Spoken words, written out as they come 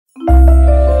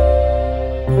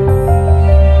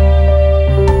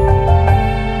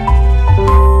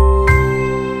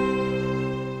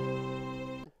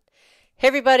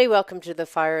everybody, welcome to the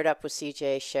Fired Up with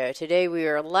CJ show. Today we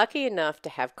are lucky enough to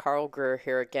have Carl Greer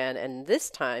here again, and this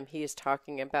time he is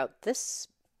talking about this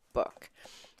book,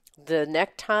 The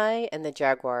Necktie and the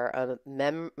Jaguar, a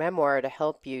memoir to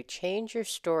help you change your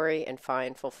story and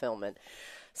find fulfillment.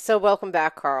 So welcome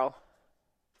back, Carl.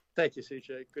 Thank you,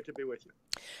 CJ. Good to be with you.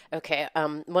 Okay,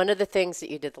 one of the things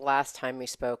that you did the last time we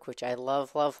spoke, which I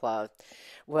love,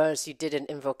 was you did an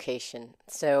invocation.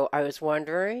 So I was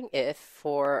wondering if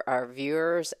for our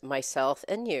viewers, myself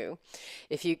and you,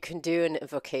 if you can do an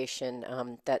invocation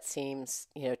that seems,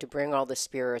 to bring all the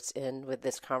spirits in with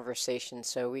this conversation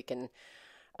so we can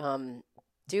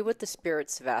do what the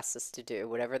spirits have asked us to do,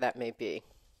 whatever that may be.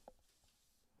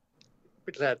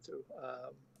 Be glad to.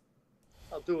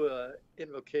 I'll do an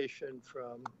invocation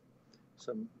from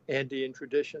some Andean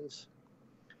traditions.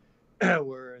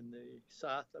 We're in the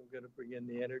south. I'm going to bring in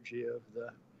the energy of the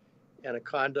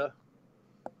anaconda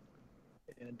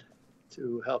and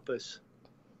to help us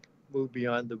move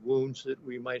beyond the wounds that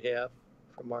we might have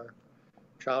from our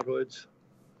childhoods.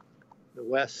 The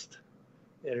west,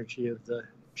 the energy of the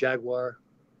jaguar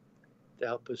to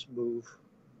help us move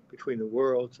between the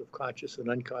worlds of conscious and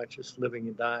unconscious, living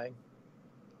and dying.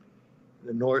 In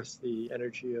the north, the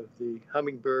energy of the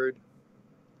hummingbird,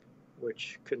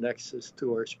 which connects us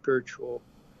to our spiritual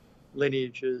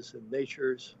lineages and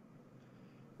natures.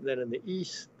 And then in the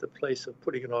east, the place of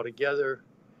putting it all together,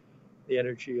 the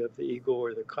energy of the eagle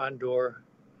or the condor,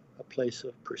 a place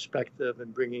of perspective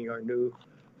and bringing our new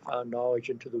found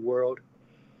knowledge into the world.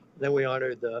 And then we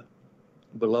honor the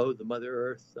below, the Mother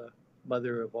Earth, the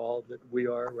mother of all that we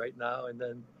are right now, and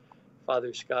then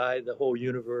Father Sky, the whole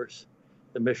universe,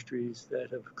 the mysteries that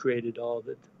have created all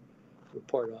that we're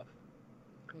part of.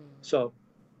 So,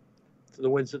 to the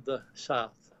winds of the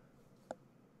south,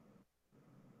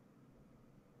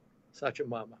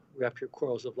 Sachamama, wrap your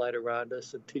coils of light around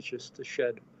us and teach us to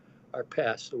shed our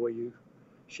past the way you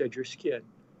shed your skin.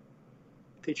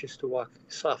 Teach us to walk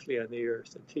softly on the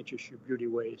earth and teach us your beauty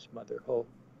ways, Mother Ho.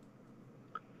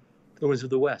 To the winds of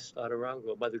the west,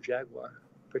 Adorango, Mother Jaguar,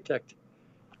 protect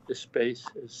this space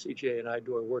as CJ and I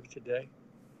do our work today.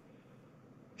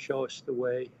 Show us the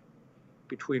way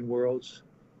between worlds,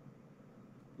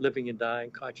 living and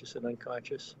dying, conscious and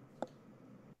unconscious.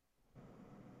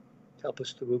 Help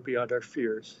us to move beyond our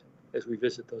fears as we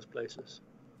visit those places.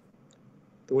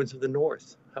 The winds of the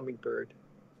north, hummingbird,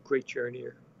 great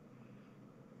journeyer.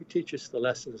 You teach us the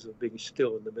lessons of being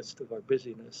still in the midst of our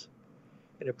busyness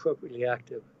and appropriately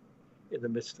active in the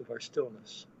midst of our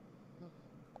stillness.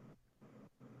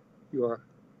 You are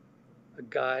a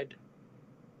guide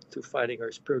to finding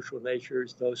our spiritual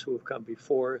natures, those who have come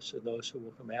before us and those who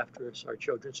will come after us, our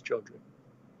children's children.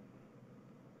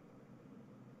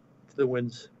 To the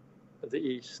winds of the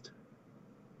east,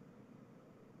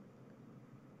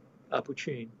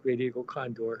 Apuchin, great eagle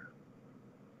condor,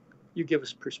 you give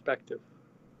us perspective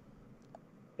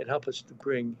and help us to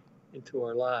bring into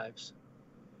our lives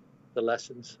the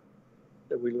lessons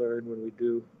that we learn when we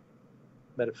do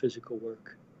metaphysical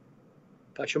work.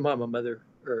 Pachamama, Mother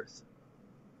Earth,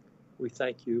 we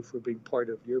thank you for being part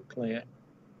of your plan.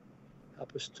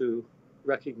 Help us to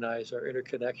recognize our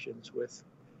interconnections with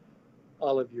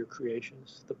all of your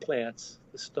creations, the plants,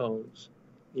 the stones,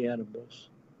 the animals,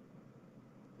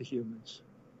 the humans.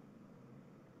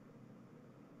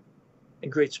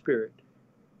 And Great Spirit,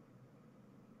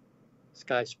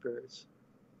 sky spirits,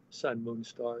 sun, moon,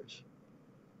 stars.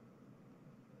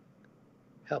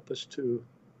 Help us to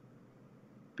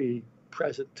be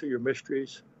present to your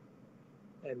mysteries,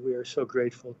 and we are so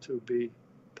grateful to be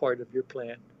part of your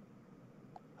plan.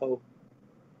 Ho.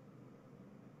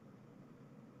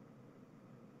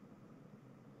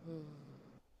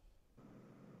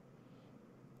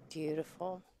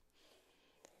 Beautiful.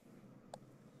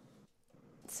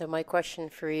 So my question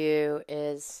for you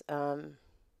is,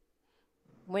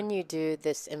 when you do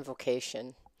this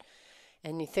invocation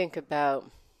and you think about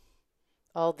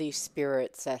all these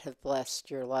spirits that have blessed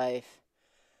your life,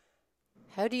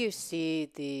 how do you see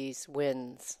these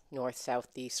winds, north, south,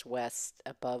 east, west,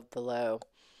 above, below,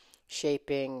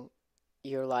 shaping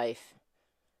your life?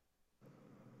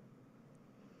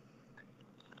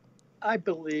 I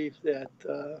believe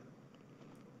that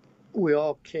we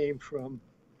all came from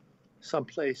some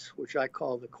place which I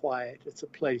call the quiet. It's a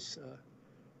place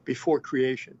before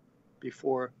creation,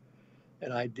 before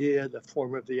an idea, the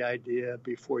form of the idea,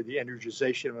 before the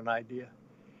energization of an idea.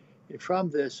 And from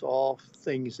this, all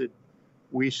things that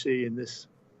we see in this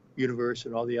universe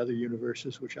and all the other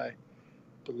universes which I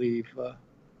believe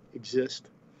exist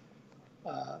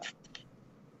are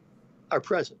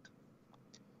present,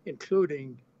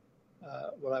 including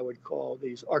what I would call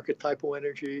these archetypal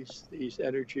energies, these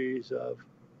energies of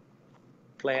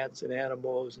plants and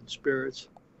animals and spirits.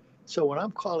 So when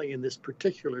I'm calling in this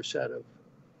particular set of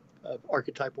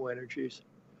archetypal energies,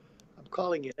 I'm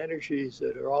calling in energies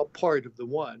that are all part of the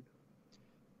one,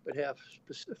 but have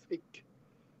specific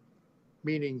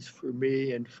meanings for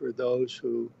me and for those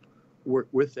who work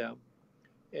with them.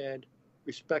 And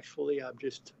respectfully, I'm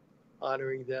just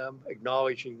honoring them,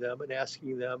 acknowledging them, and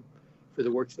asking them for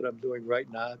the work that I'm doing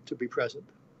right now to be present.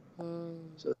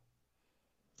 So,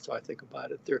 so I think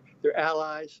about it. They're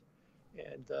allies,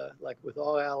 and like with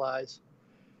all allies,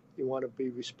 you want to be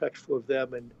respectful of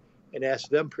them and ask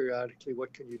them periodically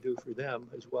what can you do for them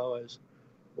as well as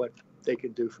what they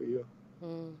can do for you.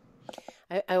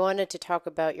 I wanted to talk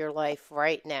about your life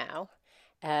right now,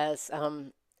 as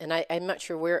and I'm not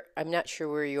sure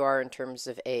where you are in terms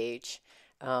of age,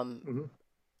 Mm-hmm.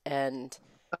 and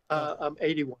I'm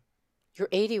 81. you're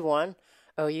 81.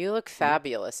 Oh, you look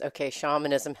fabulous. Okay,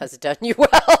 shamanism has done you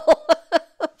well.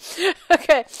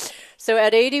 Okay, so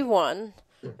at 81,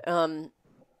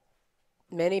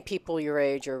 many people your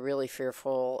age are really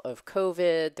fearful of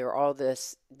COVID.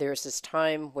 There's this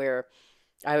time where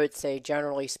I would say,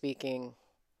 generally speaking,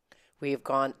 we have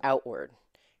gone outward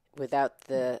without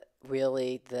the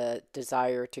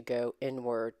desire to go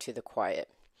inward to the quiet.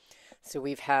 So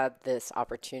we've had this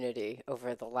opportunity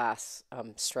over the last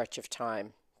stretch of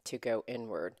time to go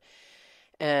inward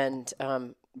and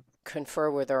confer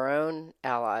with our own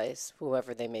allies,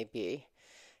 whoever they may be,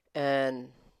 and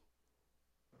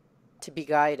to be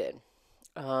guided.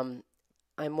 I'm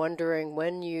wondering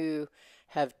when you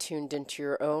have tuned into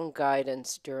your own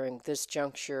guidance during this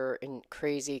juncture in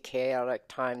crazy, chaotic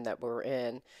time that we're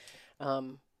in,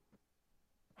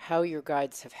 how your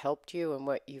guides have helped you and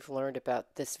what you've learned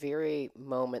about this very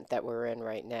moment that we're in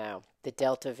right now, the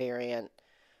Delta variant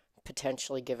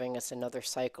potentially giving us another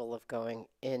cycle of going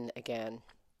in again.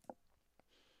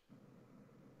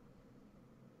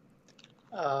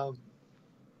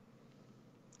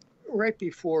 Right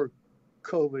before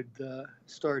COVID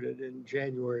started in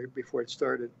January, before it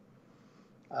started,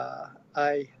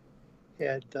 I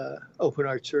had open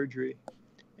heart surgery,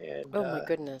 and Oh my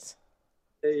goodness.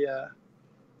 they,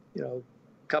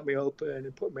 cut me open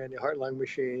and put me in the heart lung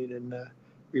machine and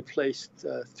replaced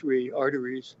 3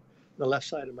 arteries on the left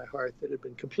side of my heart that had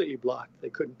been completely blocked. They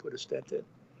couldn't put a stent in.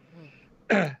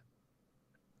 At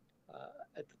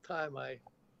the time, I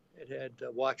had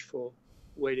watchful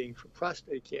waiting for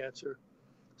prostate cancer,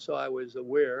 so I was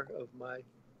aware of my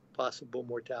possible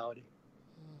mortality.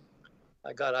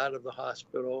 I got out of the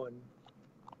hospital and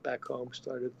back home,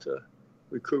 started to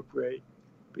recuperate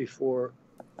before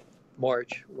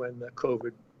March when the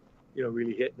COVID,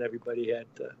 really hit and everybody had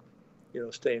to,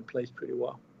 stay in place pretty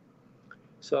well.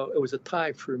 So it was a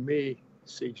time for me,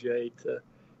 CJ, to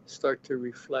start to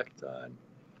reflect on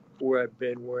where I've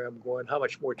been, where I'm going, how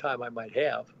much more time I might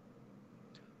have.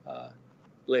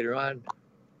 Later on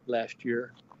last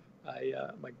year,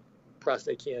 my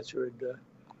prostate cancer had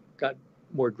got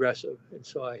more aggressive, and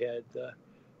so I had a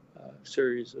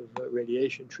series of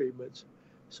radiation treatments.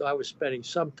 So I was spending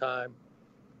some time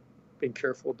being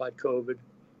careful about COVID,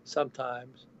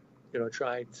 sometimes,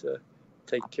 trying to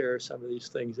take care of some of these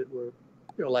things that were,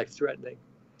 life-threatening,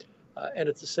 and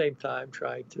at the same time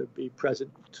trying to be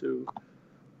present to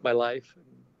my life and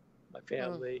my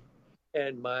family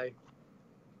and my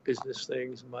business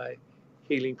things, my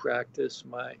healing practice,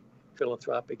 my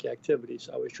philanthropic activities.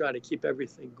 I was trying to keep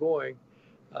everything going,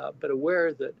 but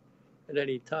aware that at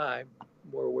any time,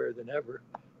 more aware than ever,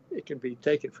 it can be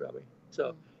taken from me.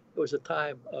 So it was a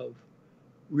time of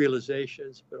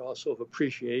realizations, but also of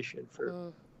appreciation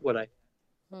for what I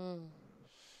had.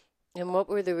 And what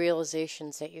were the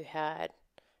realizations that you had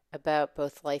about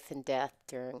both life and death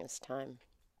during this time?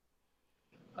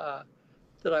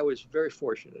 That I was very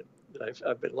fortunate. That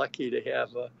I've been lucky to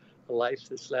have a life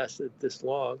that's lasted this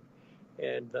long,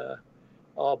 and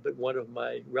all but one of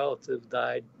my relatives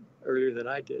died earlier than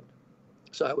I did.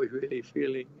 So I was really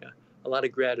feeling a lot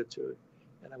of gratitude,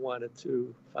 and I wanted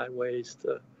to find ways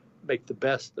to make the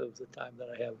best of the time that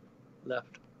I have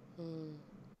left.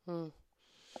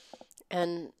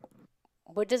 And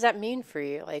what does that mean for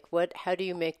you? Like, how do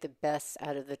you make the best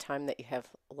out of the time that you have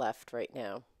left right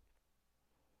now?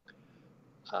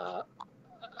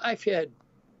 I've had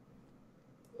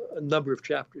a number of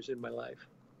chapters in my life.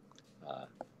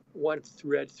 One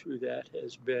thread through that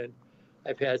has been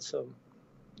I've had some,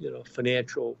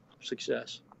 financial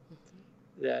success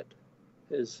that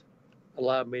has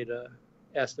allowed me to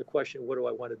ask the question, what do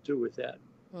I want to do with that?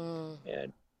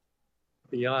 And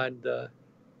beyond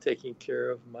taking care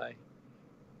of my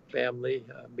family,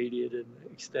 immediate and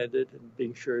extended, and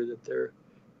being sure that they're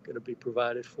going to be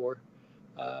provided for.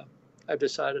 I've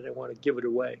decided I want to give it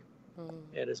away.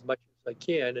 And as much as I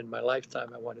can in my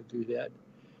lifetime, I want to do that,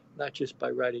 not just by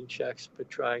writing checks, but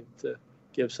trying to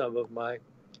give some of my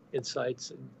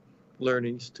insights and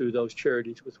learnings to those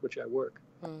charities with which I work.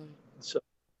 So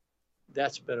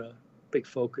that's been a big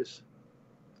focus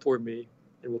for me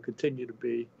and will continue to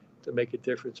be, to make a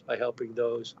difference by helping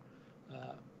those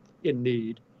in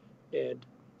need. And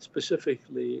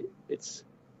specifically, it's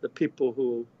the people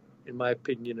who, in my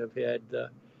opinion, have had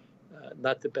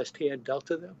not the best hand dealt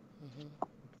to them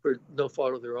for no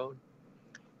fault of their own.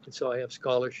 And so I have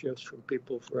scholarships from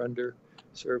people for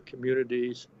underserved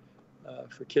communities,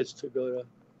 for kids to go to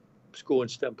school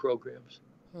and STEM programs,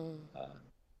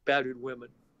 battered women,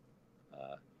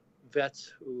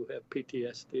 vets who have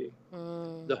PTSD,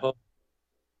 the home,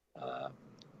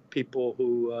 people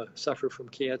who suffer from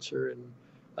cancer and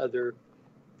other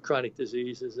chronic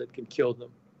diseases that can kill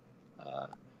them,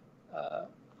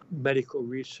 medical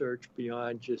research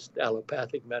beyond just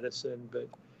allopathic medicine, but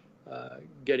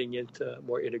getting into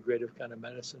more integrative kind of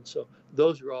medicine. So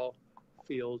those are all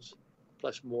fields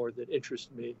plus more that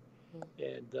interest me.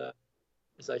 And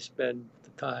as I spend the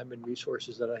time and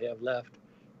resources that I have left,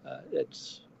 it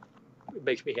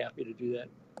makes me happy to do that.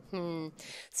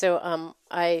 So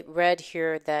I read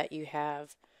here that you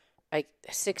have like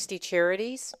 60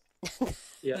 charities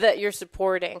that you're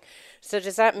supporting. So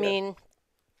does that mean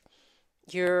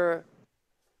you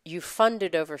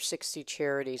funded over 60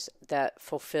 charities that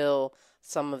fulfill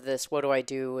some of this, what do I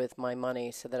do with my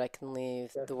money so that I can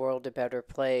leave the world a better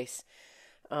place?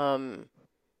 And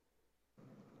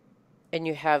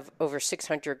you have over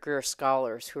 600 Greer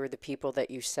scholars, who are the people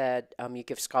that you said you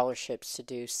give scholarships to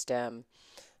do STEM.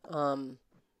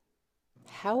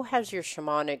 How has your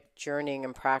shamanic journeying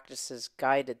and practices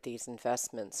guided these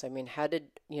investments? I mean, how did,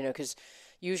 because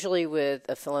usually with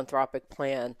a philanthropic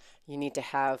plan, you need to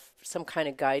have some kind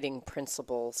of guiding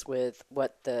principles with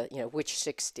what which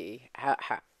 60,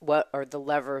 what are the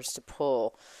levers to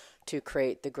pull to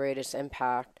create the greatest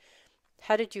impact.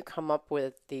 How did you come up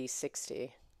with the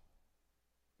 60?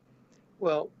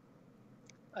 Well,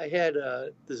 I had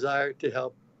a desire to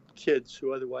help kids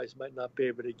who otherwise might not be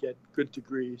able to get good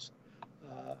degrees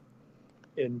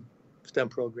in STEM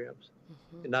programs.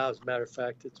 And now, as a matter of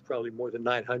fact, it's probably more than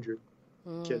 900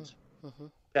 kids,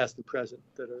 past and present,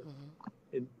 that are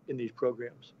in these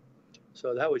programs.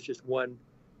 So that was just one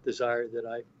desire that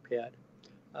I had.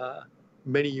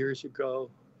 Many years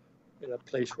ago, in a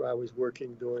place where I was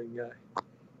working doing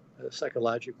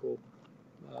psychological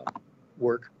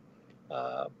work,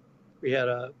 we had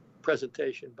a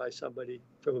presentation by somebody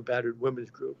from a battered women's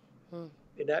group. And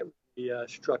that really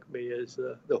struck me as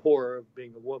the horror of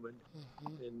being a woman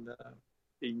and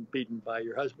being beaten by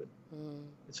your husband.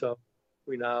 And so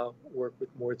we now work with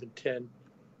more than 10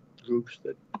 groups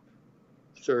that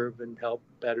serve and help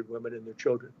battered women and their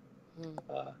children.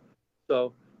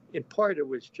 So in part, it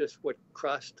was just what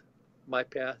crossed my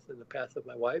path and the path of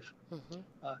my wife.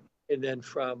 And then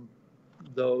from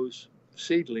those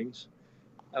seedlings,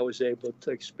 I was able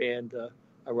to expand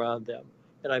around them.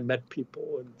 And I met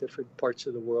people in different parts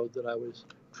of the world that I was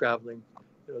traveling,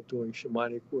 doing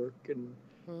shamanic work. And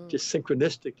just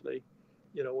synchronistically,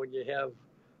 when you have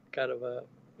kind of a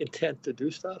intent to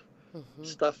do stuff,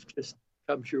 stuff just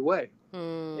comes your way.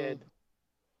 And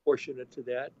fortunate to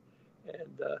that.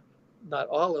 And not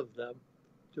all of them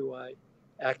do I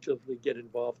actively get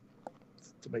involved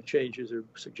to make changes or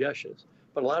suggestions,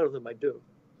 but a lot of them I do.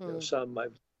 Some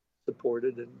I've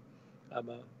supported, and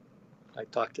I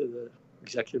talk to the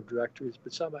executive directors,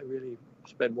 but some I really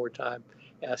spend more time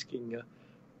asking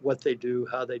what they do,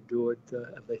 how they do it,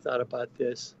 have they thought about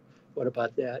this, what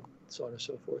about that, so on and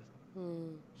so forth.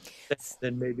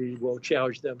 Then maybe we'll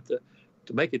challenge them to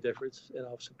make a difference, and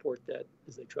I'll support that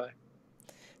as they try.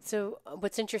 So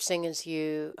what's interesting is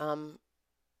you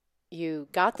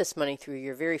got this money through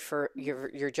your very first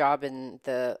your job in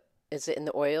the, is it in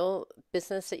the oil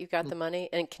business that you got the money?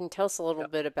 And can you tell us a little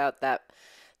bit about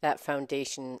that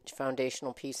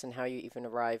foundational piece and how you even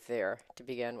arrived there to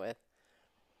begin with?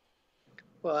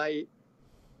 Well, I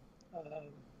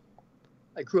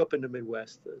grew up in the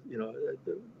Midwest,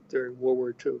 during World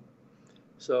War II.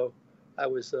 So I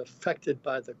was affected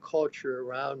by the culture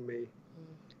around me,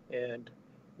 and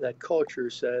that culture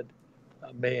said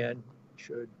a man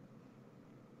should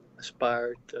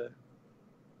aspire to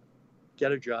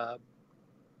get a job,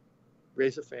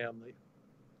 raise a family,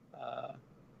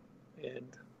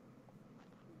 and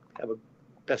have a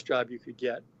best job you could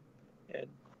get. And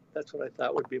that's what I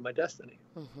thought would be my destiny.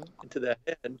 And to that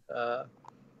end,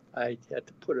 I had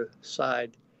to put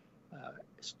aside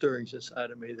stirrings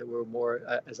inside of me that were more,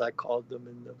 as I called them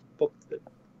in the book that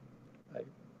I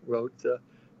wrote,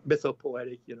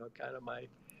 mythopoetic, kind of my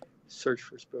search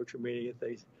for spiritual meaning and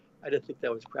things. I didn't think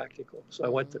that was practical. So I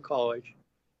went to college,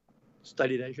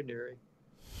 studied engineering,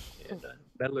 and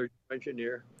metallurgical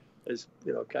engineer is,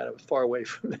 kind of far away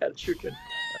from that as you can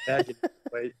imagine.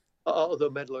 Although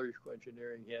metallurgical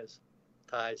engineering has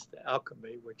ties to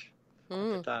alchemy, which at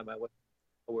the time I wasn't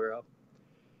aware of.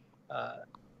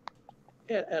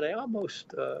 And I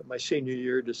almost, my senior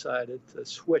year, decided to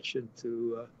switch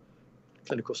into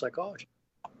clinical psychology.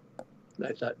 And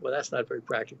I thought, well, that's not very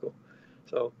practical.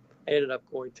 So I ended up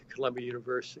going to Columbia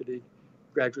University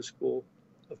Graduate School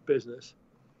of Business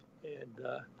and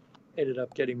ended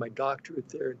up getting my doctorate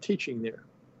there and teaching there.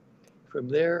 From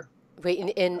there... Wait,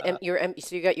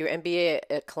 so you got your MBA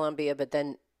at Columbia, but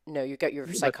then, no, you got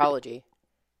your psychology.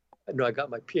 No, I got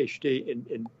my PhD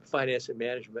in finance and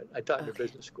management. I taught in a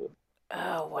business school.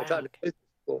 Oh, wow. I taught in a business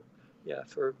school,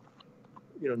 for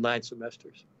 9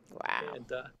 semesters. Wow. And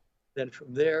then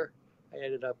from there, I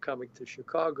ended up coming to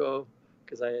Chicago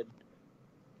because I had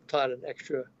taught an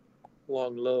extra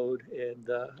long load, and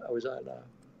I was on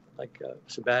a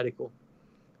sabbatical.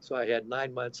 So I had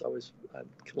 9 months. I was on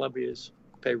Columbia's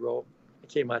payroll. I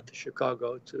came out to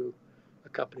Chicago to a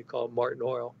company called Martin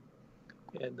Oil,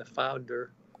 and the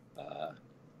founder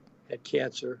had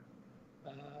cancer.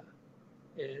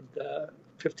 And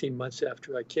 15 months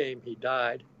after I came, he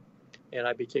died, and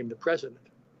I became the president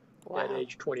at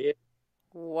age 28.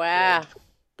 Wow. And from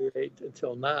 28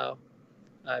 until now,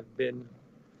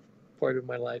 part of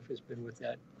my life has been with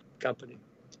that company.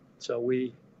 So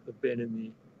we have been in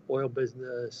the oil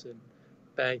business and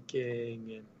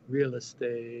banking and real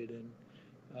estate and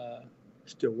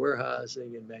steel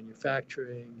warehousing and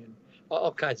manufacturing and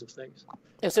all kinds of things.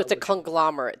 And so it's a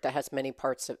conglomerate that has many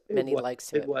parts of many legs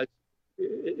to it.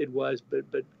 It was, but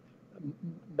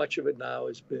much of it now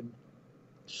has been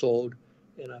sold,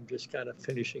 and I'm just kind of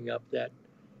finishing up that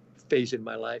phase in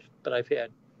my life. But I've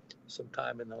had some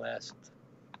time in the last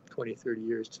 20, 30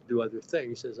 years to do other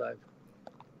things as I've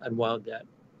unwound that.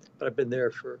 But I've been there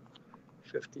for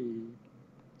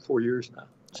 54 years now.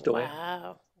 Still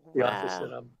am. The office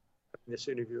that I'm having this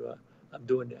interview, I'm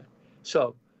doing that.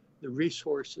 So the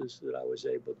resources that I was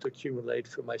able to accumulate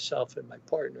for myself and my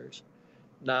partners,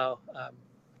 now I'm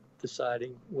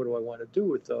deciding what do I want to do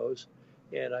with those.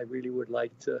 And I really would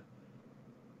like to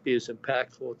be as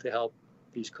impactful to help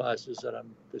these causes that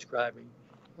I'm describing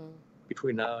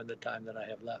between now and the time that I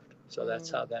have left. So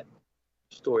that's how that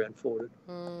story unfolded.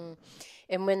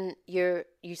 And when you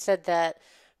said that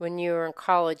when you were in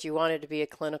college, you wanted to be a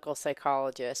clinical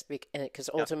psychologist because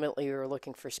ultimately you were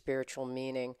looking for spiritual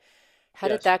meaning. How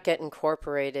did that get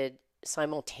incorporated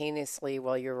simultaneously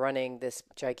while you're running this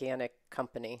gigantic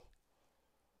company?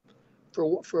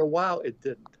 For a while, it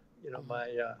didn't.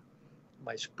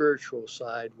 My spiritual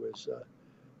side was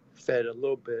fed a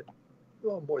little bit,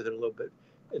 well, more than a little bit.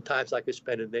 In times I could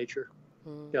spend in nature.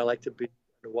 I like to be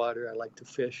underwater. I like to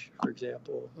fish, for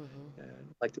example, and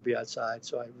I like to be outside.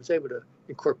 So I was able to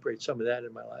incorporate some of that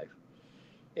in my life.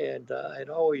 And I'd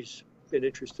always been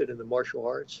interested in the martial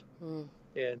arts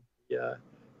and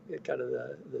kind of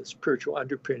the spiritual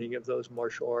underpinning of those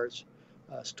martial arts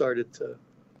started to,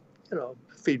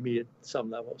 feed me at some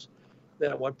levels.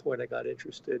 Then at one point I got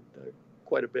interested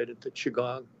quite a bit into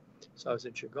Qigong. So I was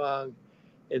in Qigong,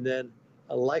 and then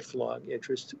a lifelong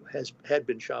interest had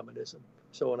been shamanism.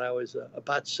 So when I was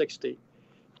about 60,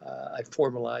 I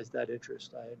formalized that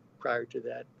interest. I had, prior to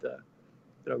that,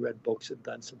 read books and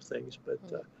done some things, but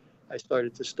I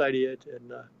started to study it,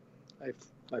 and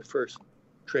my first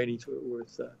trainings were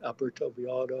with Alberto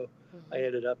Villoldo. I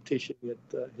ended up teaching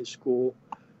at his school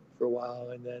for a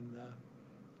while, and then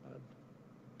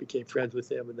became friends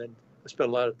with him, and then I spent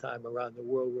a lot of time around the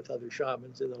world with other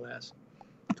shamans in the last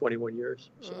 21 years.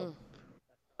 So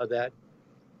that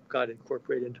got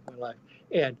incorporated into my life.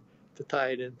 And to tie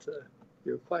it into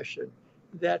your question,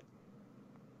 that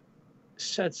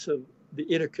sense of the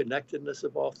interconnectedness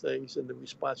of all things and the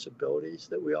responsibilities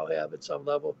that we all have at some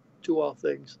level to all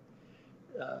things,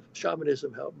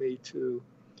 shamanism helped me to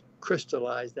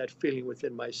crystallize that feeling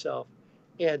within myself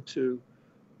and to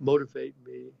motivate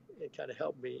me and kind of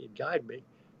help me and guide me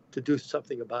to do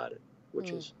something about it,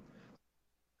 which is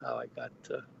how I got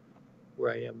to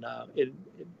where I am now.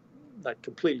 Not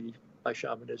completely by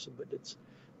shamanism, but it's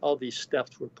all these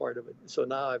steps were part of it. So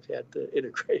now I've had to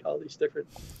integrate all these different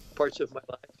parts of my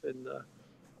life and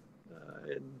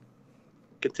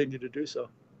continue to do so.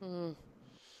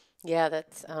 Yeah,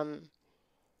 that's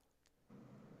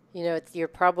You know, you're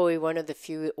probably one of the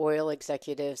few oil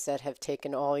executives that have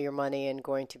taken all your money and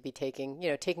going to be taking,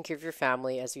 taking care of your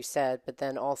family, as you said, but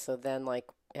then also then like,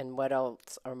 and what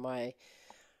else are my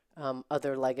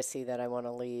other legacy that I want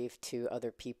to leave to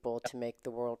other people to make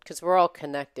the world, because we're all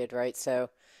connected, right? So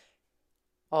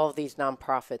all of these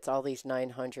nonprofits, all these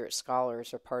 900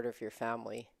 scholars are part of your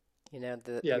family, Yeah,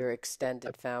 your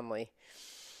extended family.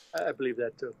 I believe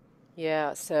that too.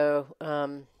 Yeah, so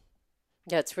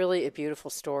yeah, it's really a beautiful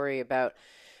story about,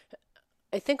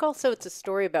 I think also it's a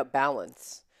story about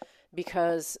balance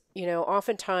because,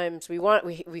 oftentimes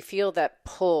we feel that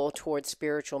pull towards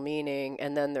spiritual meaning,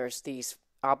 and then there's these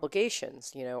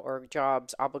obligations, or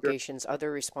jobs, Sure. obligations,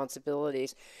 other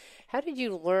responsibilities. How did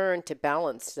you learn to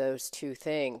balance those two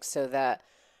things so that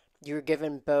you're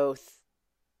given both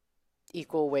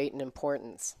equal weight and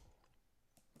importance?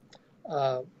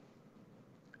 Uh,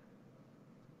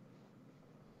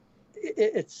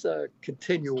 it's a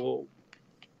continual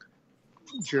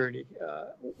journey.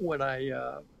 When I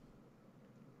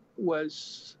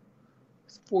was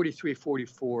 43,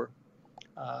 44,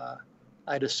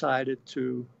 I decided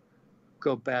to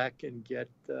go back and get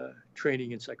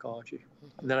training in psychology.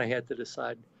 And then I had to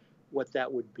decide what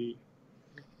that would be.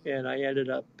 And I ended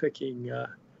up picking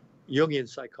Jungian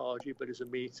psychology, but as a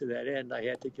means to that end, I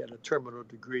had to get a terminal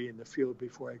degree in the field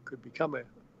before I could become a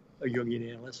Jungian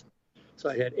analyst. So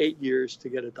I had 8 years to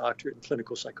get a doctorate in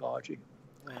clinical psychology.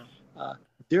 Wow. Uh,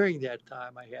 During that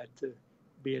time, I had to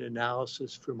be an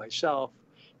analysis for myself,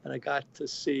 and I got to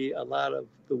see a lot of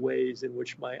the ways in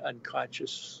which my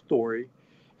unconscious story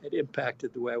had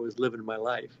impacted the way I was living my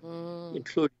life, Mm,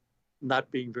 including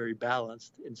not being very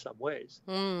balanced in some ways.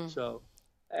 mm. So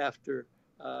after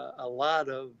a lot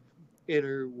of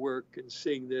inner work and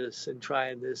seeing this and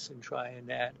trying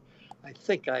that, I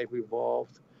think I've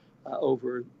evolved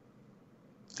over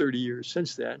 30 years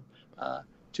since then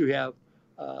to have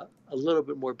a little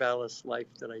bit more balanced life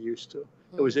than I used to.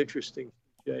 It was Mm. interesting,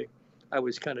 Jay. I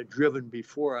was kind of driven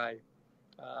before I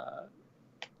uh,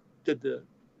 did the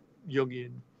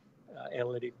Jungian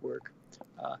analytic work.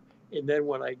 And then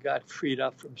when I got freed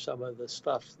up from some of the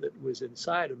stuff that was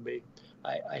inside of me,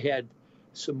 I had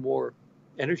some more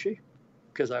energy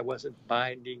because I wasn't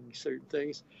binding certain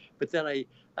things. But then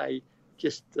I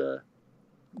just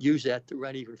used that to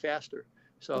run even faster.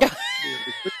 So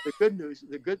the good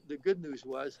news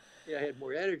was I had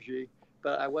more energy,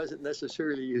 but I wasn't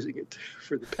necessarily using it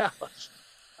for the balance.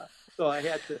 So I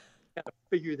had to kind of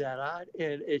figure that out,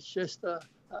 and it's just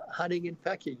hunting and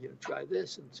pecking. Try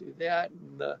this and do that,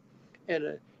 and uh,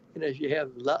 and as you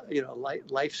have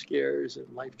life scares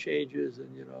and life changes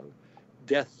and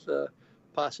death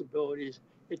possibilities,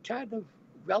 it kind of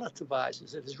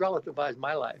relativizes. It has relativized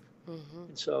my life, Hmm.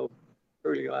 and so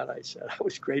early on I said I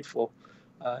was grateful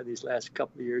these last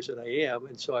couple of years, and I am,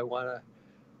 and so I want to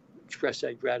express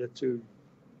that gratitude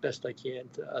best I can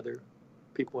to other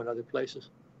people in other places.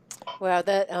 Wow,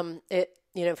 that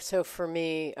so for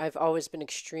me, I've always been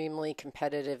extremely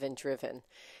competitive and driven,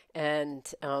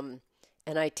 and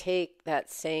I take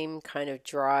that same kind of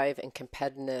drive and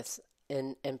competitiveness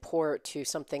and pour it to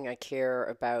something I care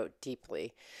about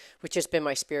deeply, which has been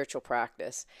my spiritual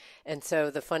practice. And so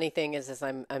the funny thing is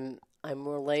I'm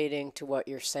relating to what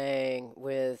you're saying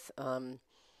with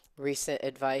recent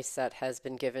advice that has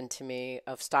been given to me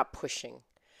of stop pushing,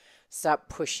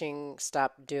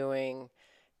 stop doing,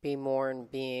 be more in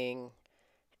being,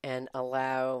 and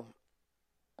allow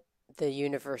the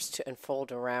universe to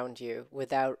unfold around you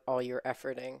without all your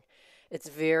efforting. It's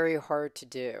very hard to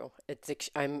do.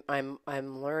 I'm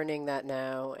learning that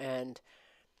now, and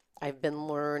I've been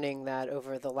learning that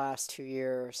over the last 2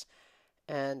 years.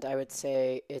 And I would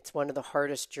say it's one of the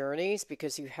hardest journeys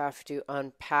because you have to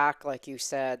unpack, like you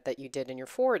said, that you did in your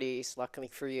 40s, luckily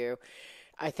for you.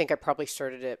 I think I probably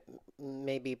started it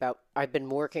maybe about, I've been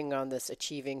working on this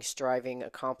achieving, striving,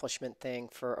 accomplishment thing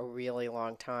for a really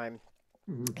long time.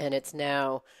 Mm-hmm. And it's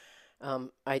now,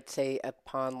 I'd say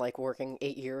upon like working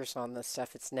 8 years on this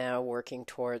stuff, it's now working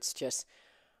towards just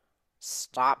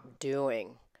stop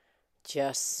doing,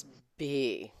 just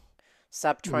be.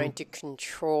 Stop trying Mm-hmm. to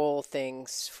control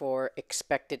things for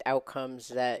expected outcomes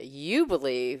that you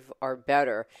believe are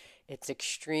better. It's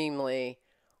extremely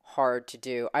hard to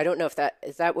do. I don't know if that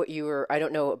is that what you were, I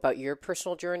don't know about your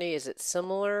personal journey. Is it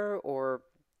similar or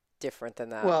different than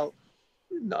that? Well,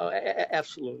 no,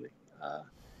 absolutely. Uh,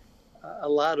 a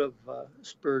lot of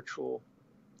spiritual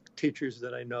teachers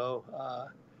that I know,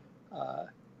 uh,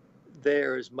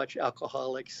 they're as much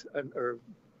alcoholics or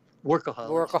workaholics.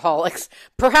 Workaholics,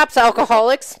 perhaps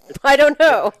alcoholics. I don't Yeah,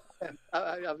 know.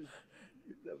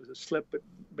 that was a slip, but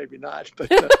maybe not. But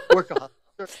workaholics.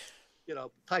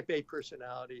 type A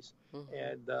personalities,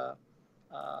 Mm-hmm.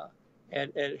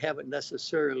 and haven't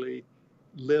necessarily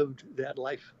lived that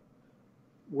life,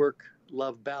 work,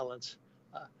 love balance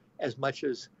as much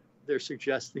as they're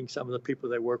suggesting some of the people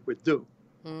they work with do.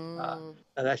 Mm.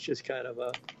 And that's just kind of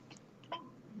a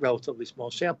relatively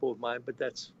small sample of mine, but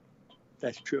that's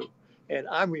true. And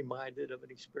I'm reminded of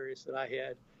an experience that I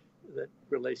had that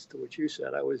relates to what you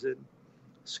said. I was in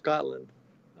Scotland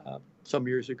some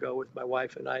years ago with my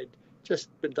wife, and I'd just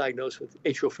been diagnosed with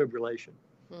atrial fibrillation.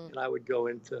 And I would go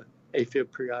into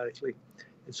AFib periodically.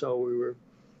 And so we were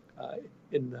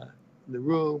in the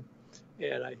room,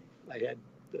 and I had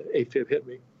the AFib hit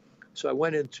me. So I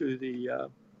went into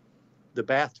the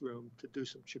bathroom to do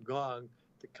some qigong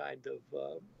to kind of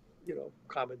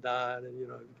calm it down and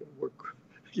work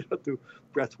do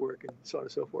breath work and so on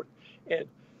and so forth. And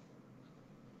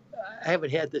I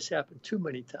haven't had this happen too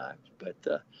many times, but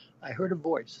I heard a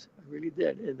voice. I really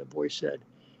did, and the voice said,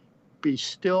 "Be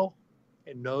still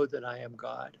and know that I am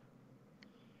God."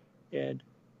 And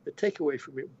the takeaway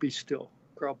from it: be still,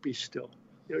 Carl. Be still.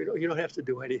 You don't have to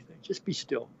do anything. Just be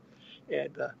still.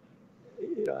 And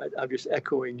I'm just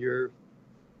echoing your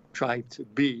trying to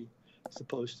be as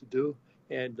opposed to do.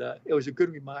 And it was a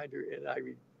good reminder, and I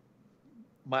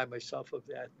remind myself of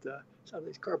that.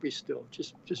 Sometimes, Carl, be still.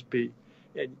 Just be.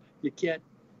 And you can't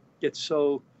get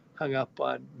so hung up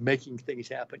on making things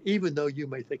happen, even though you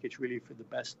may think it's really for the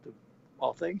best of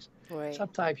all things. Right.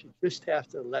 Sometimes you just have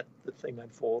to let the thing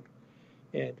unfold.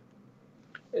 And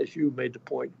as you made the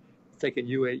point, it's taken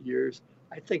you 8 years.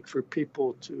 I think for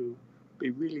people to be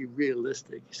really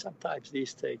realistic, sometimes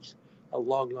these takes a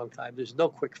long, long time. There's no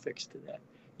quick fix to that.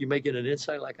 You may get an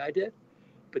insight like I did,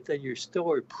 but then you're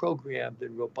still programmed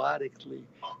and robotically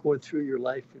going through your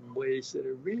life in ways that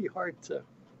are really hard to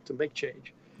make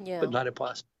change, Yeah. but not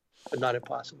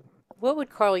impossible. What would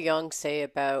Carl Jung say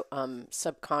about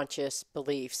subconscious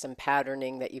beliefs and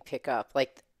patterning that you pick up?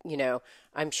 Like,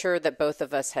 I'm sure that both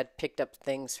of us had picked up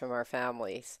things from our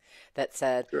families that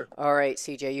said, Sure. All right,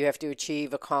 CJ, you have to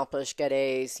achieve, accomplish, get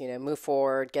A's, move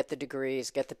forward, get the degrees,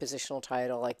 get the positional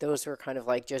title. Like those were kind of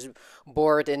like just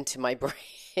bored into my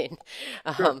brain.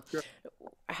 Sure.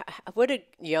 What did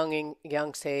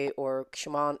Jung say, or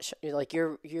shaman, like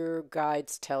your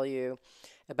guides tell you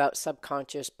about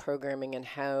subconscious programming and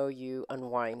how you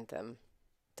unwind them,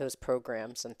 those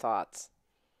programs and thoughts?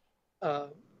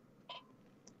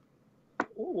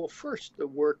 Well, first, the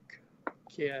work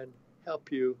can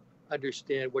help you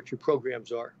understand what your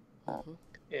programs are. Mm-hmm.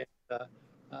 And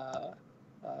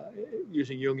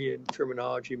using Jungian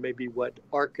terminology, maybe what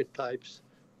archetypes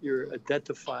you're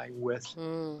identifying with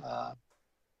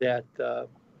that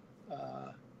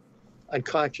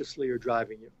unconsciously are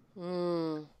driving you.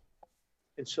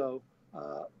 And so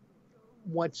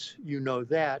once you know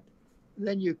that,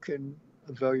 then you can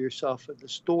avail yourself of the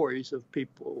stories of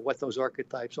people, what those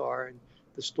archetypes are, and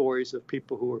the stories of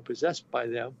people who are possessed by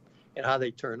them and how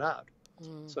they turn out.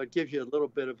 So it gives you a little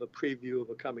bit of a preview of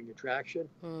a coming attraction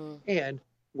and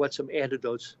what some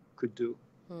antidotes could do.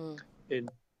 In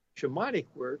shamanic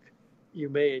work, you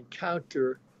may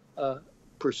encounter a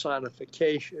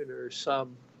personification or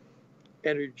some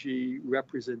energy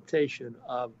representation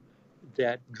of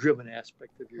that driven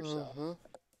aspect of yourself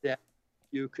that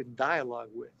you can dialogue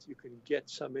with. You can get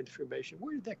some information.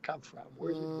 Where did that come from?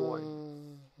 Where's it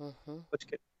going? What's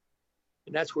good?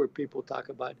 And that's where people talk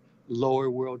about lower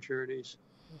world journeys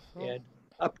and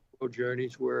upper world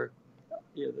journeys, where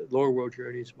the lower world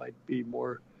journeys might be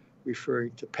more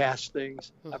referring to past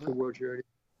things, upper world journeys,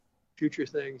 future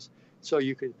things. So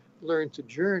you can learn to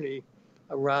journey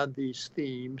around these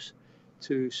themes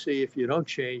to see if you don't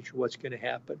change what's going to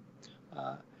happen.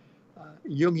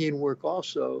 Jungian work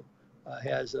also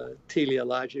has a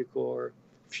teleological or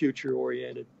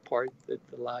future-oriented part that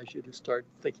allows you to start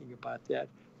thinking about that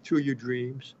through your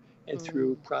dreams and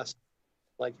through process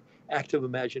like active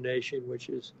imagination, which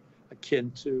is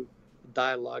akin to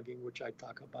dialoguing, which I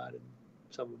talk about in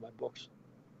some of my books.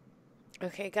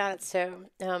 Okay, got it. So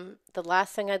the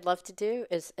last thing I'd love to do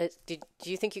is do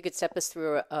you think you could step us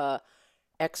through a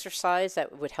exercise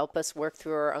that would help us work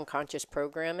through our unconscious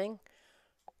programming?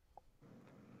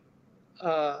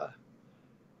 That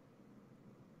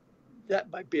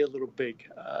might be a little big.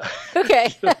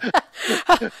 Okay.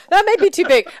 That may be too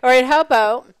big. All right, how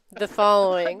about the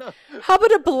following? How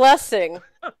about a blessing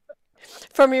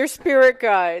from your spirit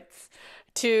guides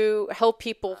to help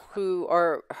people who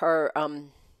are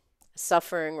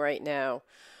suffering right now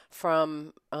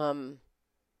from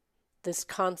this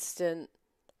constant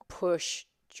push,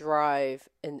 drive,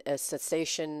 and a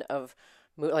cessation of,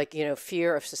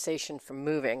 fear of cessation from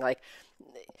moving. Like,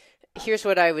 Here's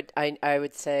what I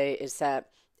would say is that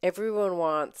everyone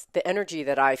wants the energy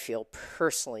that I feel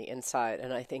personally inside,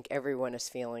 and I think everyone is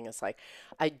feeling is like,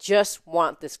 I just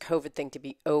want this COVID thing to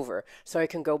be over so I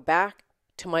can go back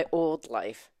to my old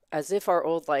life, as if our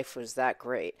old life was that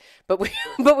great. But we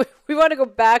we want to go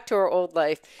back to our old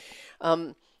life.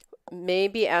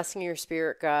 Maybe asking your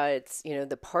spirit guides,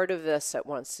 the part of us that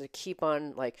wants to keep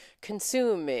on like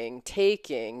consuming,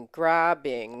 taking,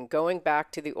 grabbing, going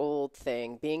back to the old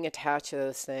thing, being attached to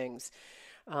those things,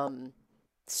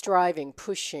 striving,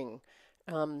 pushing.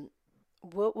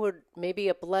 What would maybe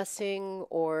a blessing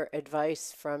or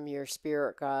advice from your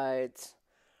spirit guides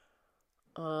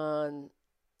on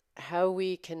how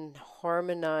we can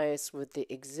harmonize with the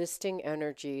existing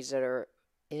energies that are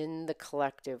in the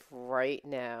collective right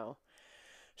now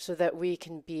so that we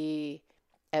can be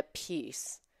at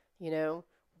peace?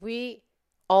 We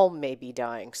all may be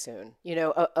dying soon.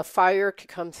 A fire could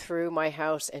come through my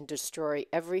house and destroy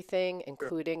everything,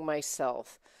 including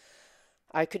myself.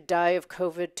 I could die of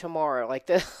COVID tomorrow.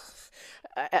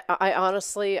 I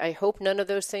honestly, I hope none of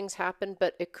those things happen,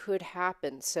 but it could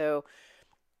happen. So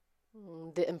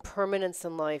the impermanence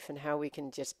in life and how we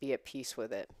can just be at peace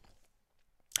with it.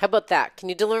 How about that? Can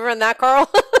you deliver on that,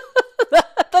 Carl?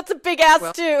 That's a big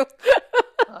ask too.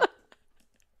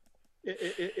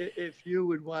 If you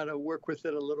would want to work with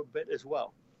it a little bit as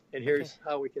well, and here's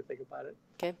how we can think about it.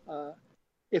 Okay.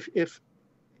 If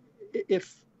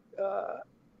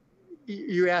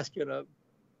you're asking a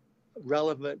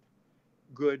relevant,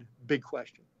 good, big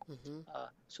question,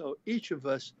 so each of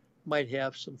us might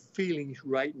have some feelings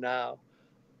right now,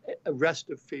 a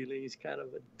restive feelings, kind of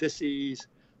a dis-ease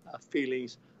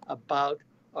feelings about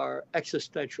our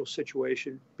existential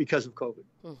situation because of COVID.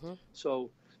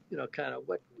 So, kind of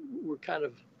we're kind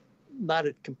of not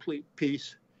at complete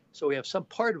peace. So we have some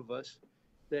part of us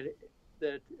that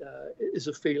is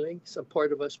a feeling, some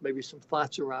part of us, maybe some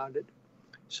thoughts around it.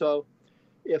 So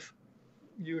if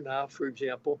you now, for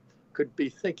example, could be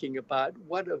thinking about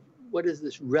what is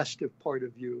this restive part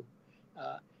of you?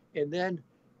 And then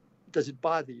does it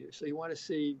bother you? So you want to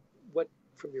see what,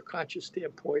 from your conscious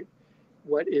standpoint,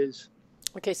 what is...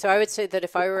 Okay, so I would say that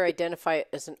if I were to identify it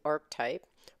as an archetype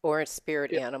or a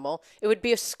spirit animal, it would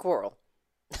be a squirrel.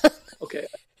 Okay.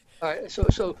 All right.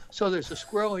 So there's a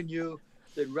squirrel in you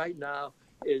that right now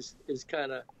is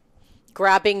kind of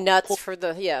grabbing nuts for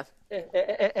the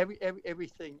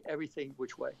everything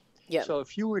which way. Yeah. So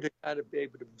if you were to kind of be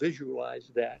able to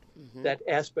visualize that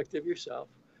aspect of yourself,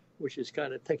 which is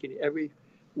kind of taking every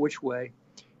which way,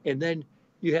 and then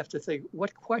you have to think,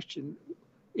 what question,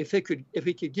 if it could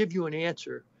give you an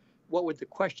answer, what would the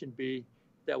question be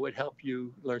that would help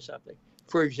you learn something?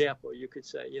 For example, you could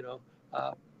say,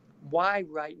 why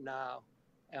right now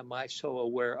am I so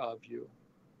aware of you?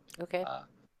 Okay.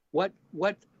 What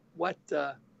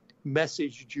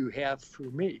message do you have for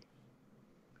me?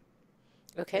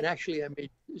 Okay. And actually, I mean,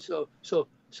 so,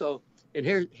 and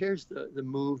here's the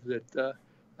move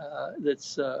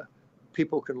that's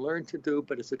people can learn to do,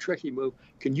 but it's a tricky move.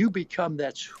 Can you become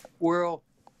that squirrel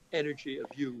energy of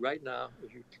you right now,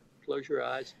 if you close your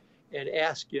eyes, and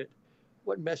ask it,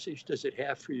 what message does it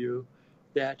have for you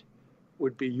that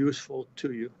would be useful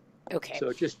to you? Okay.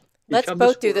 So just let's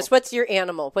both do this. What's your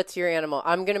animal?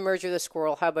 I'm going to merge with the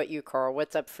squirrel. How about you, Carl?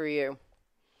 What's up for you?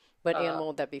 What animal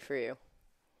would that be for you?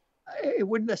 It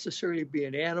wouldn't necessarily be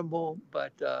an animal,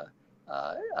 but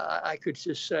I could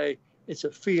just say it's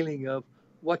a feeling of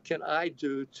what can I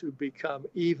do to become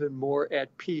even more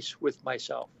at peace with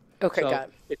myself. Okay, got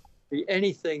it. It could be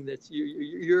anything that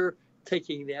you're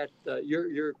taking that,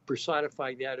 you're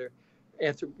personifying that, or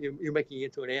you're making it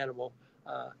into an animal.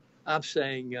 I'm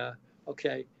saying,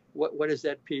 okay, what is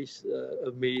that piece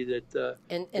of me that?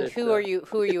 And who are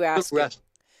you asking?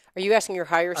 Are you asking your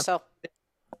higher self?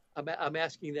 I'm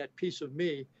asking that piece of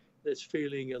me that's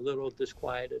feeling a little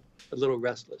disquieted, a little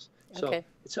restless. Okay.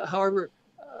 So however,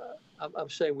 I'm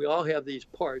saying we all have these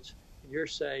parts, and you're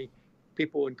saying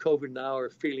people in COVID now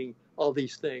are feeling all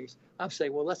these things. I'm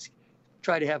saying, well, let's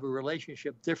try to have a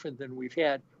relationship different than we've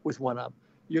had with one of them.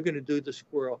 You're going to do the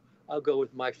squirrel. I'll go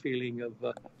with my feeling of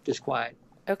disquiet.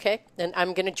 Okay, and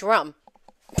I'm going to drum.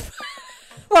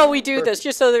 Well, we do this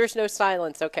just so there's no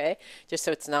silence, okay? Just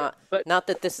so it's not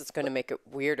that this is going to make it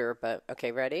weirder, but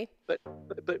okay, ready?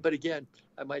 But again,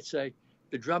 I might say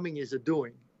the drumming is a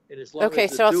doing, and as long okay,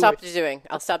 as so I'll stop doing.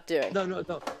 I'll stop doing. No.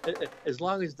 As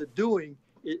long as the doing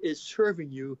is serving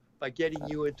you by getting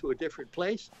you into a different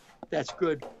place, that's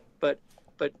good. But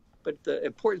the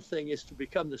important thing is to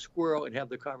become the squirrel and have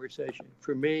the conversation.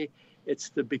 For me, it's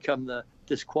to become the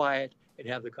disquiet and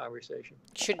have the conversation.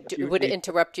 Would it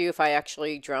interrupt you if I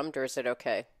actually drummed, or is it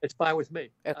okay? It's fine with me.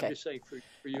 Okay. I'm just saying for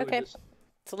you Okay. in this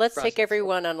So let's process. take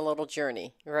everyone on a little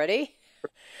journey. Ready?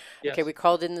 Yes. Okay, we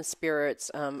called in the spirits.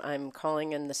 I'm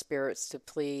calling in the spirits to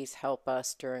please help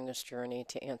us during this journey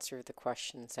to answer the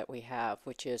questions that we have,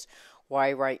 which is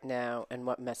why right now and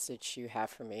what message you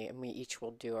have for me. And we each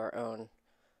will do our own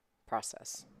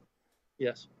process.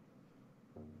 Yes.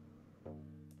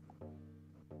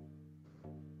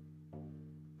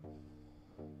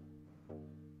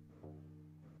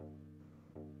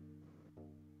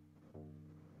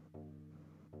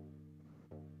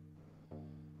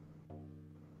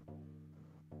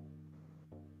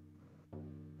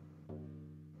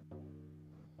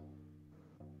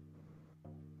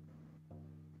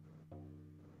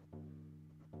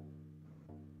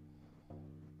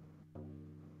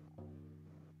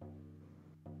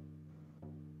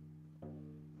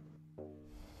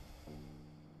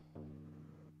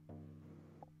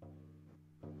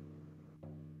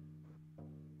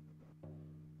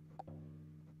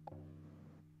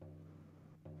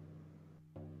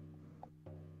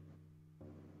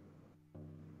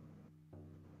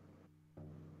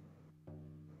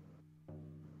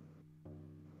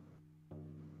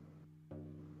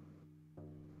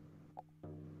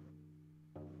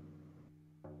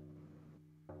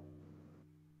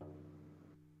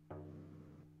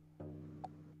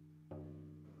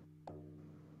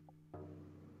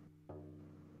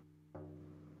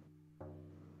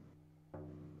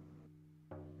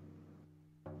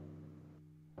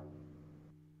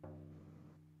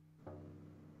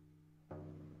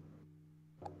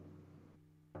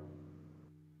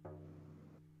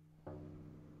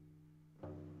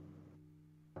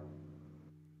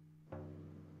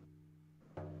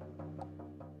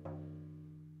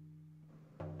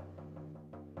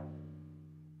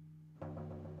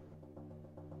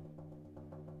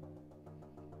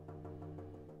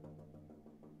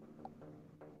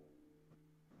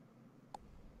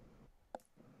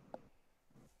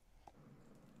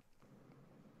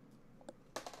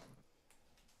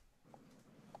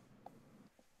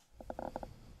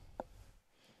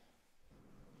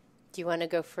 Do you want to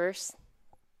go first?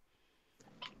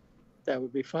 That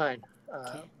would be fine.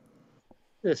 Okay.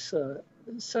 This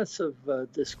sense of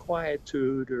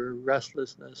disquietude or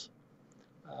restlessness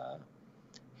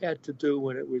had to do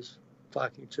when it was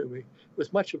talking to me. It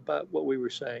was much about what we were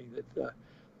saying, that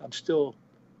I'm still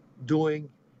doing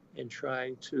and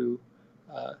trying to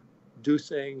do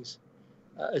things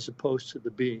as opposed to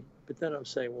the being. But then I'm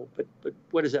saying, well, but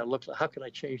what does that look like? How can I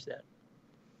change that?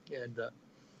 And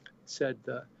said,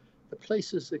 the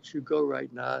places that you go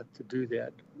right now to do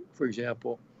that, for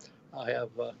example, I have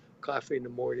coffee in the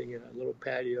morning in a little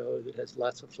patio that has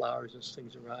lots of flowers and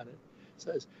things around it. It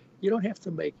says, you don't have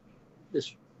to make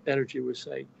this energy was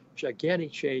saying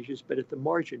gigantic changes, but at the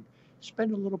margin,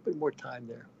 spend a little bit more time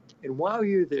there. And while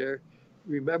you're there,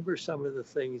 remember some of the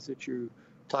things that you're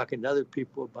talking to other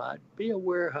people about. Be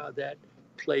aware how that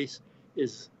place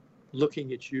is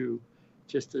looking at you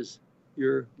just as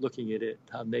you're looking at it,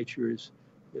 how nature is,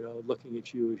 looking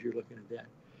at you as you're looking at that.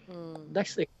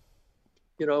 Next thing,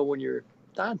 when you're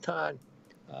downtown,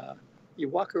 you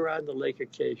walk around the lake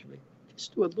occasionally,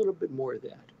 just do a little bit more of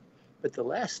that. But the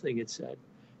last thing it said,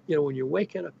 when you're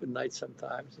waking up at night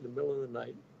sometimes, in the middle of the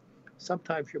night,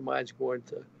 sometimes your mind's going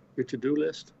to your to-do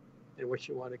list and what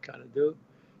you want to kind of do.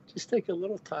 Just take a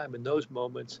little time in those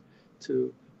moments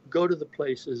to go to the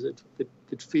places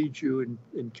that feed you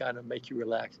and kind of make you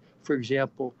relax. For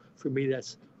example, for me,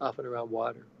 that's often around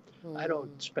water. I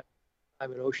don't spend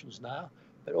time in oceans now,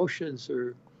 but oceans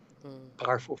are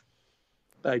powerful.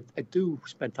 But I do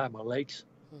spend time on lakes.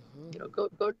 Go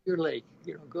to your lake.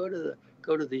 Go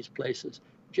to these places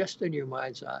just in your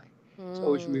mind's eye.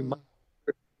 So it's reminder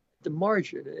the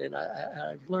margin, and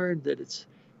I've learned that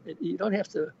you don't have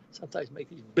to sometimes make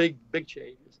these big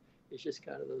changes. It's just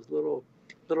kind of those little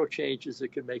changes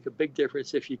that can make a big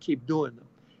difference if you keep doing them.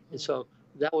 And so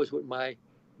that was what my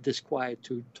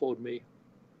disquietude told me.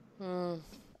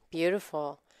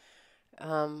 Beautiful.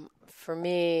 For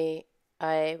me,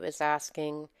 I was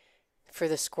asking for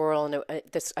the squirrel, and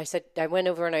I said I went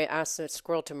over and I asked the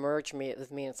squirrel to merge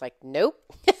with me, and it's like, nope.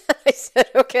 I said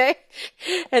okay,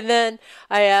 and then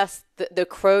I asked the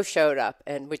crow showed up,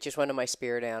 and which is one of my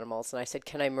spirit animals, and I said,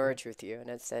 can I merge with you? And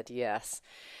it said yes,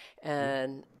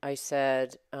 and I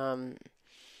said,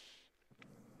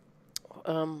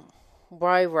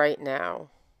 why right now?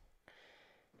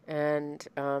 And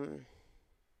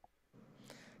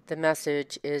the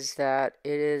message is that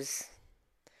it is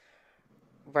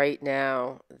right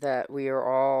now that we are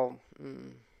all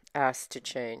asked to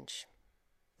change.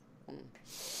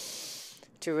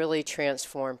 to really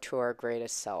transform to our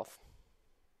greatest self.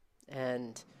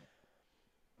 And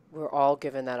we're all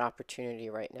given that opportunity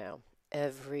right now.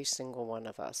 Every single one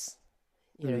of us.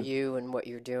 You know, you and what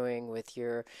you're doing with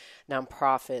your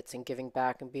nonprofits and giving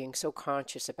back and being so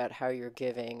conscious about how you're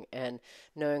giving and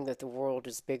knowing that the world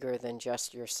is bigger than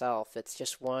just yourself. It's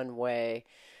just one way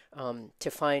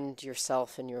to find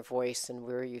yourself and your voice and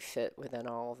where you fit within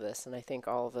all of this. And I think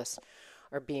all of us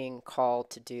are being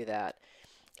called to do that.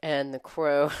 And the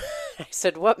crow, I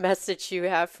said, what message do you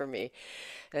have for me?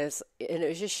 And it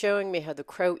was just showing me how the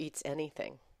crow eats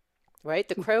anything, right?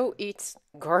 The crow eats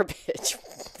garbage,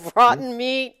 rotten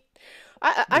meat.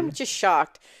 I'm just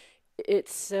shocked.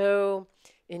 It's so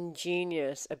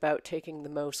ingenious about taking the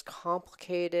most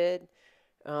complicated,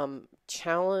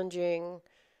 challenging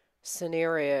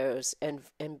scenarios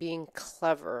and being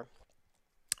clever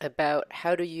about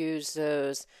how to use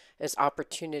those as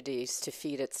opportunities to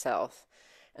feed itself.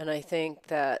 And I think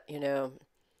that, you know,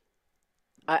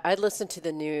 I listened to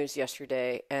the news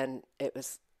yesterday and it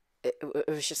was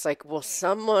just like, will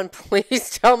someone please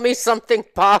tell me something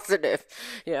positive?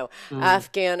 You know,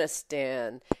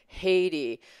 Afghanistan,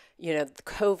 Haiti, you know,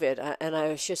 COVID. And I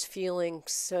was just feeling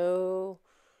so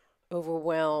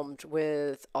overwhelmed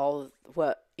with all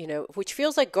what, you know, which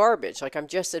feels like garbage. Like I'm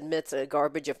just amidst a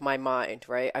garbage of my mind,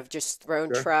 right? I've just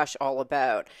thrown trash all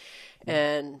about.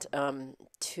 And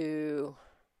to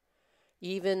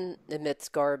even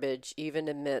amidst garbage, even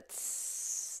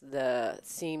amidst the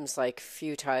seems like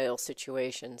futile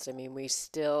situations, I mean, we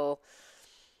still,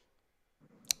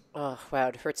 oh wow,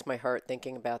 it hurts my heart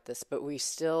thinking about this, but we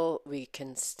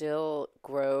can still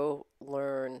grow,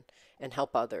 learn, and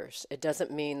help others. It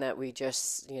doesn't mean that we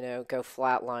just, you know, go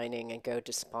flatlining and go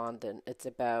despondent. It's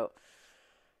about,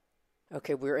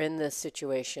 okay, we're in this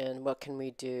situation. What can we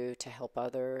do to help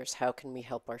others? How can we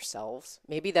help ourselves?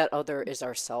 Maybe that other is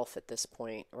ourself at this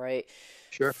point, right?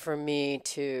 Sure. For me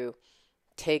to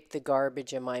take the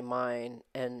garbage in my mind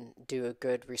and do a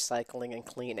good recycling and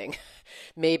cleaning.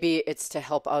 Maybe it's to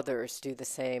help others do the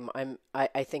same.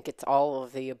 I think it's all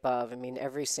of the above. I mean,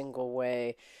 every single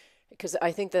way. Because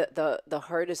I think that the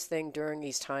hardest thing during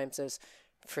these times is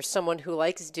for someone who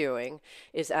likes doing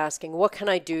is asking, what can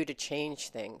I do to change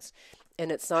things?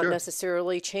 And it's not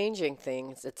necessarily changing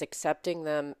things. It's accepting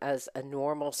them as a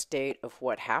normal state of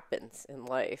what happens in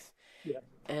life.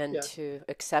 And to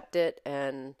accept it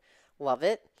and love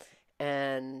it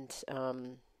and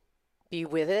be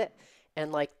with it.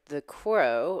 And like the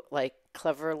crow, like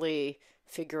cleverly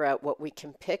figure out what we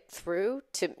can pick through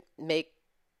to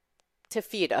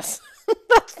feed us.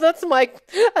 that's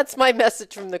my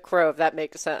message from the crow, if that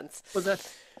makes sense. Well,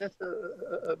 that's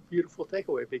a beautiful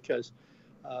takeaway because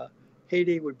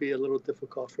Haiti would be a little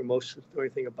difficult for most to do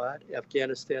anything about.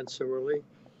 Afghanistan similarly,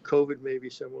 COVID maybe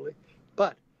similarly,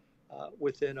 but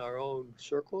within our own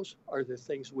circles, are there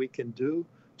things we can do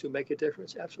to make a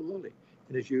difference? Absolutely.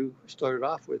 And as you started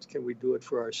off with, can we do it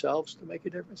for ourselves to make a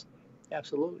difference?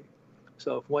 Absolutely.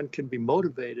 So if one can be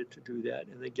motivated to do that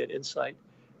and then get insight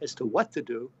as to what to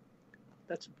do,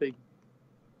 that's a big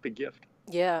gift.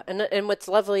 Yeah, and what's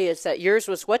lovely is that yours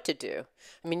was what to do.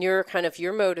 I mean, you're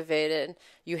motivated,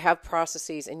 you have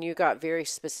processes, and you got very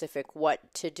specific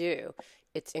what to do.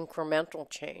 It's incremental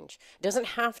change. It doesn't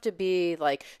have to be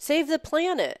like save the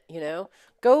planet, you know.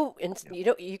 Go and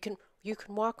you can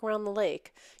walk around the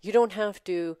lake. You don't have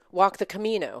to walk the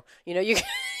Camino. You know, you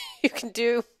can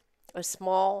do a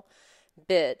small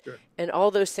bit and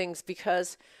all those things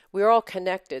because we're all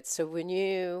connected. So when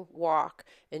you walk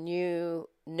and you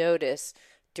notice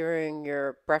during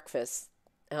your breakfast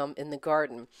in the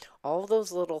garden, all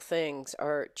those little things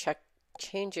are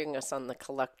changing us on the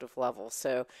collective level.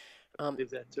 So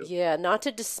yeah, not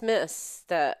to dismiss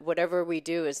that whatever we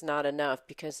do is not enough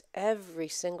because every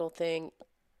single thing,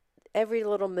 every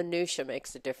little minutia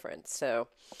makes a difference. So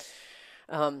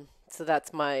so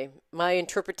that's my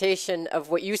interpretation of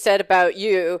what you said about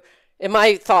you and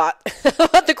my thought.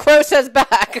 What the crow says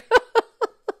back.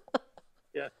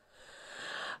 Yeah.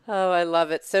 Oh, I love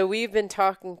it. So we've been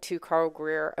talking to Carl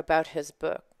Greer about his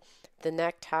book, The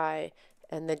Necktie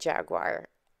and the Jaguar,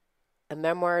 a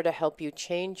memoir to help you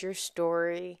change your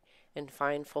story and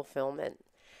find fulfillment.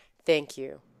 Thank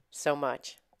you so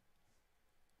much.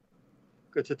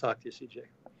 Good to talk to you, CJ. All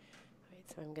right,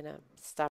 so I'm going to stop.